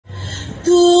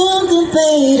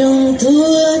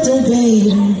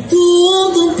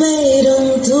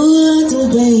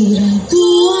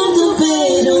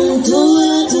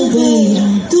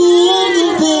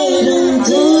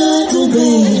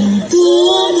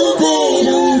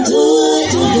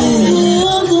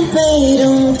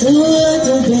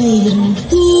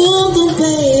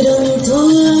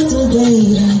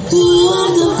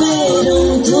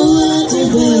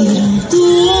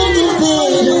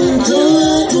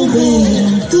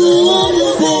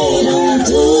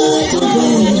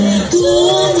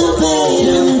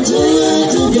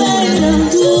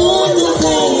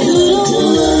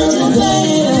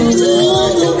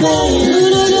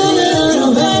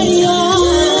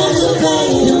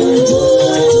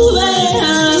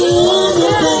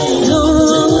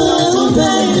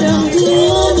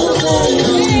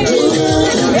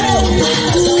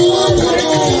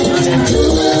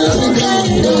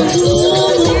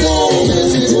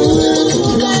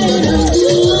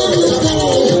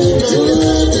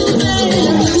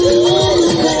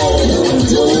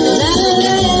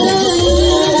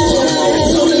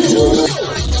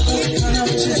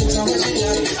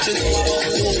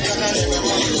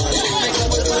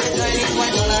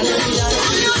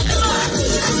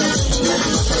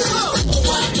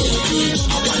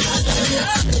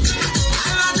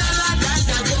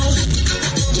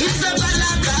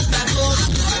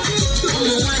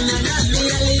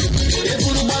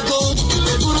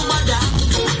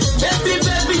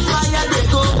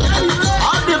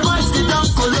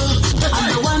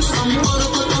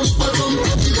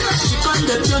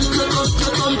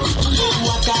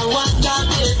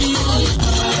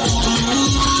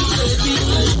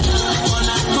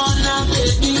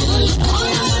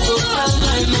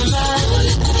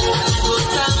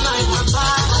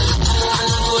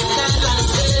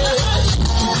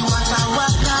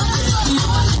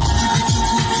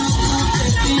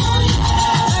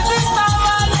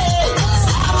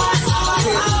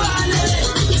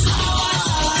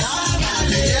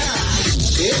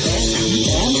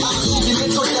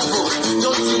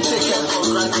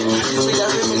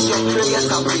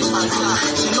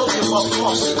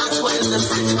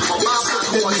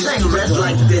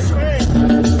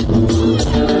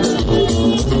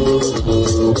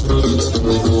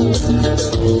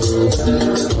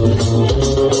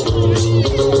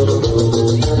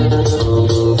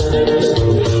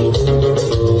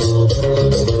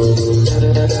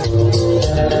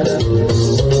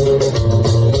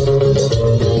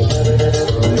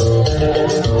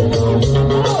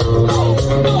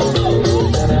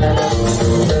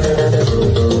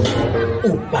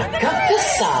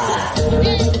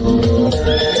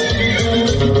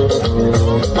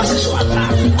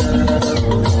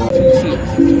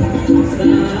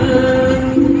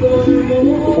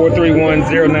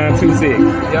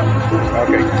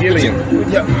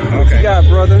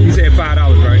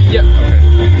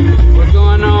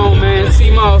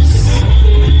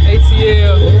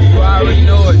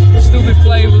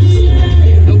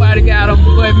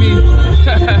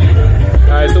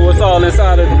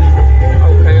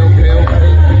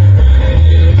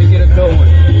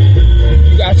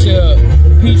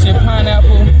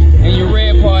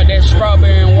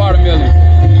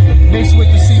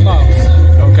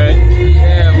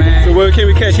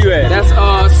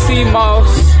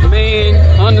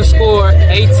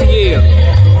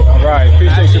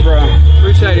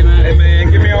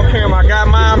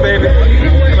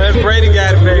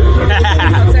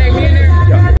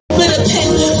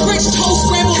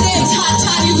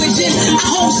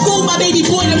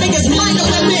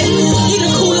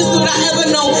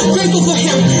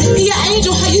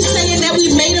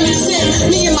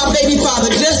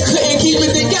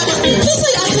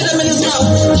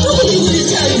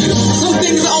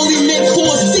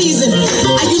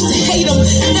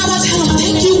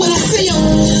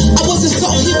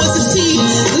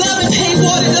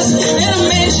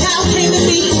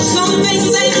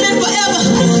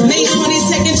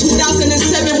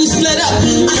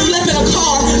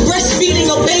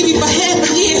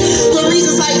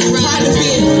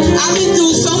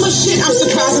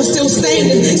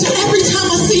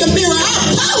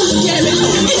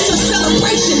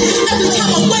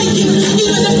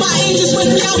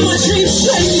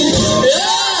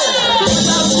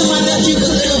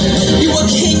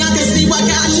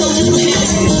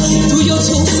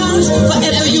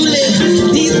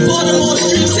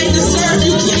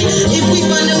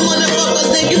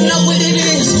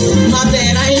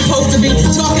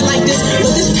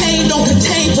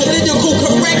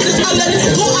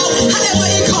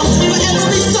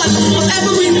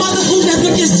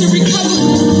To recover,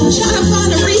 trying to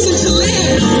find a reason to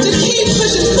live, to keep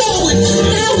pushing forward.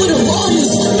 Now with a wrong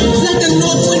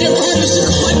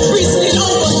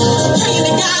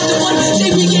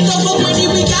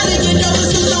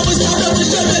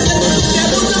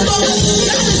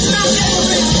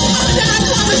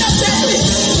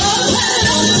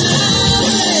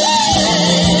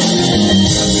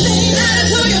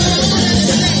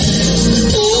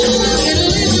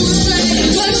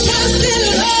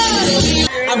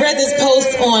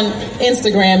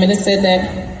Instagram, and it said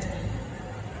that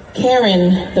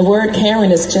Karen, the word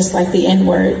Karen is just like the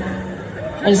N-word.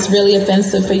 And it's really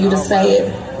offensive for you to say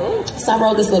it. So I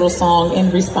wrote this little song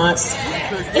in response,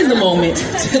 in the moment,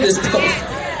 to this post.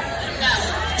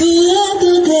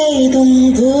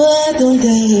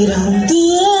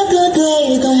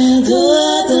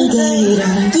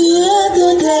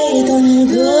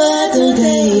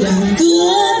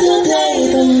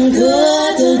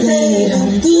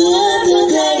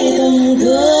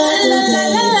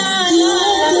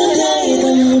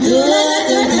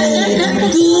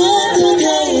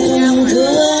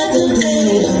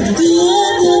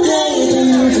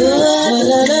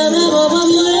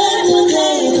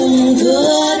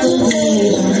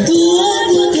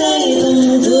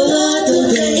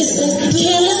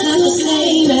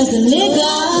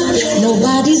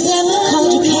 Nobody's ever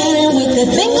called you Karen with the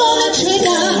finger on the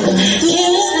trigger.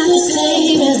 Karen's not the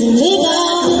same as a nigga.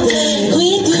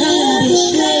 Quick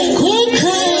crash, quick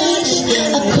crash,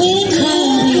 a quick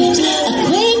crash, a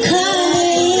quick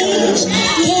crash.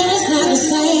 Karen's not the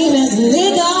same as a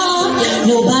nigga.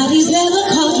 Nobody's ever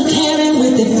called you Karen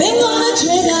with the finger on the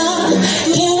trigger.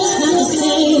 Karen's not the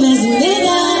same as a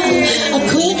nigga. A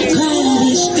quick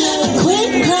crash, a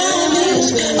quick crash,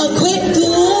 a quick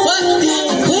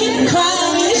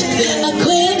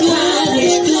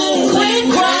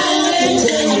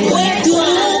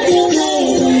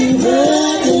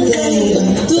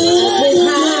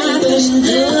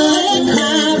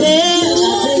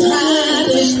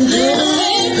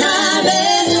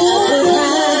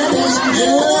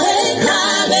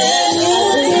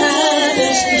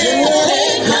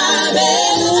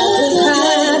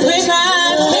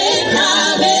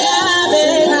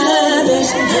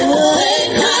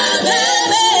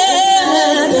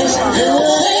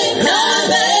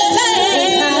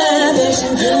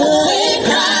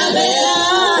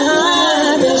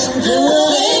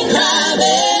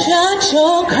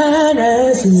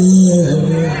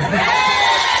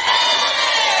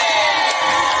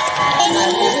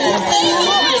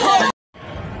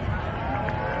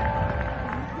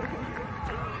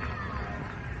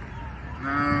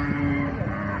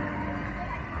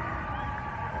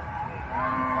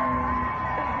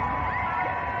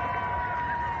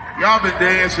Y'all been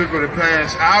dancing for the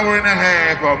past hour and a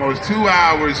half, almost 2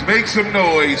 hours. Make some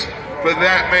noise for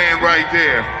that man right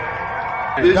there.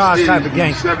 God's type of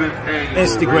gangster.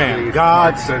 Instagram.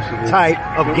 God's type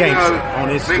of gangster on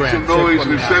Instagram. Make some noise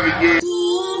for 7 years.